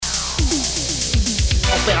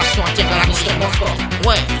Opération intégraliste dans le sport.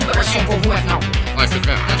 Ouais, opération pour vous maintenant. Ouais, c'est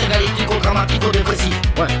clair. Intégralistico-grammatico-dépressif.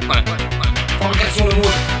 Ouais. Fabrication le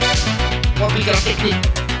moule. Compliquer la technique.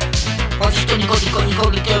 Transisto nico.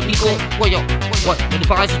 Ouais, on est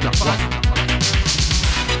parasites là.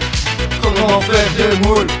 Comment faire des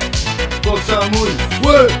moules? Faut que ça moule.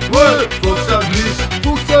 Ouais. Faut que ça glisse.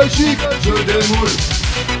 Faut que ça gicle. Je démoule.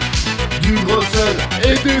 Du gros sel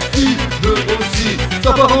et des filles. Je veux aussi.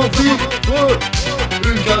 Ça part en vrille. Ouais.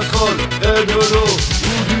 Une casserole et de l'eau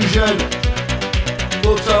ou du gel.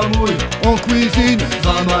 Faut que ça mouille. En cuisine.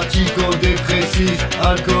 Dramatico-dépressif.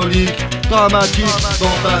 Alcoolique. Dramatique.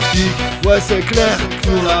 Fantastique. Ouais, c'est clair.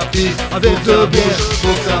 Sur la piste. Avec de bière. Faut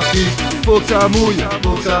que ça fiste. Faut que ça mouille.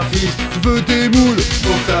 Faut que ça fiste. Je veux des moules.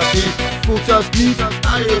 Faut que ça fiste. Faut que ça splice.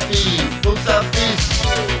 Allez les filles, faut que ça frise.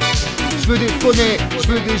 Je veux des poneys, je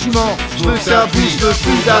veux des juments, je veux que ça bouge, je veux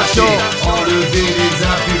plus d'argent. Enlever les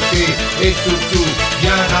impuretés et surtout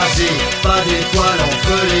bien raser. Pas des poils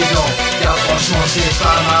entre les dents, car franchement c'est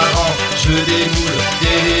pas marrant. Je veux des moules,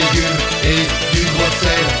 des légumes et du gros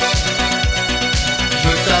sel. Je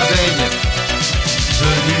veux que ça baigne, je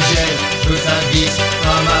veux du gel, je veux que ça glisse.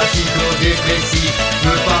 Dramatico-dépressif, je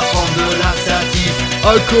veux pas prendre de laxatif.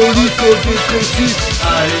 Alcoolico-dépressif.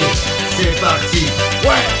 Allez, c'est parti.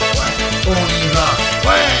 Ouais. On y va,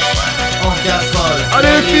 en casserole.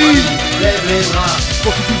 Allez filles, lève les bras.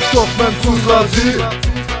 pour que tu te torses même sous rasé.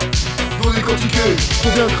 Faut décortiquer, faut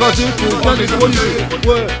bien craser, faut bien nettoyer.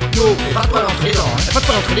 Ouais, yo. Et pas de poil entre les dents, hein. Pas de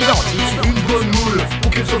poil entre les dents, c'est sûr. Une bonne moule,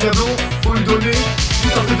 pour qu'elle soit bien blonde, faut lui donner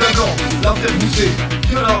juste un peu d'agent. La faire mousser,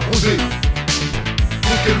 bien la arroser.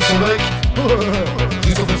 Pour qu'elle son bec,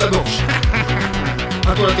 juste au fond de sa gorge.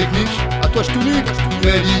 À toi la technique, à toi je te nique.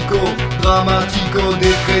 Médico, dramatico,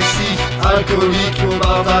 dépressif, alcoolique,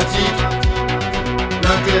 barbatique.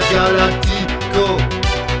 L'intergalactico.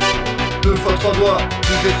 2 fois 3 doigts,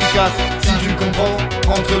 plus efficace. Si tu comprends,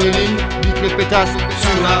 entre les lignes, Nique les pétasses,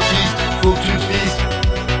 sur la piste, faut que tu te fistes,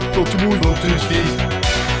 faut que tu mouilles. faut que tu te fistes.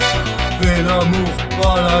 Fais l'amour,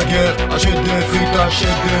 pas la guerre. Achète des frites,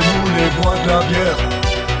 achète des moules et bois de la bière.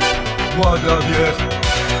 Bois de la bière,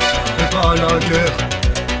 et pas la guerre.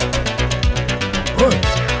 Ouais.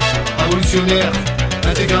 Révolutionnaire,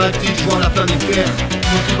 intergalactique, je vois la planète Terre.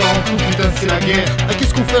 Nous qui part en couple, putain c'est la guerre. Ah,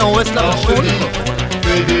 qu'est-ce qu'on fait? On reste là, Alors je te dis,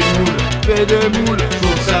 fais des moules, Fais des moules.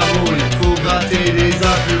 faut que ça roule, faut gratter les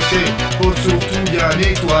impuretés, faut surtout bien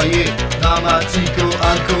nettoyer. Dramatico,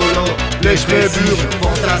 alcoolo, Lèche les dépressif, bures.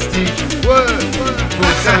 fantastique. Ouais.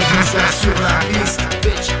 Faut que ça glisse là sur la piste.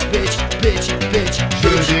 Bitch. Je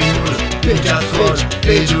démoule, une casserole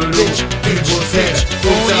et de l'eau, du gros sel. Faut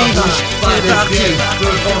que ça On y va, bouge, pas c'est parti. d'escale,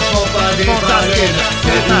 veux franchement pas des Fantastique, baleines. c'est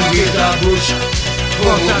Fais bouger parti. ta bouche.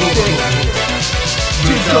 Fantastique. Je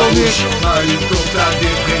Tu ta t'en bouche, maluco, plat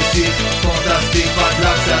dépressif, fantastique, pas de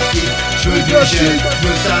laxatif. Je veux du gel, je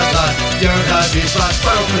veux ça gratte, bien rasé, pas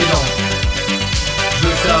entre les dents. Je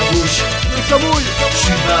veux que ça bouge, Ça mouille. je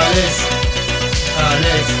suis balèze, à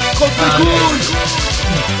l'aise, Croque les à l'aise. couilles.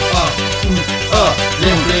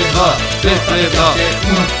 Lève les bras, lève les bras.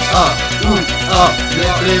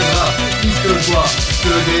 Lève les bras, qui te voit,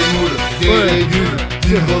 que des moules, des Ouais. légumes,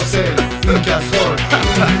 du gros sel, une casserole,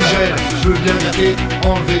 ou du gel. Je veux bien gratter,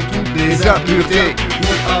 enlever toutes les impuretés,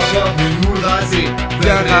 pour avoir une moule rasée,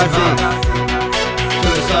 Bien lève les rasée. bras.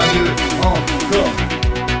 Que ça mieux encore.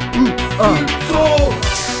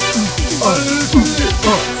 Allez, filles,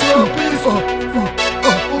 c'est la piste.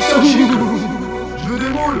 On s'agit. Je veux des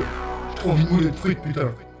moules. J'ai trop envie de mouler de frites, putain.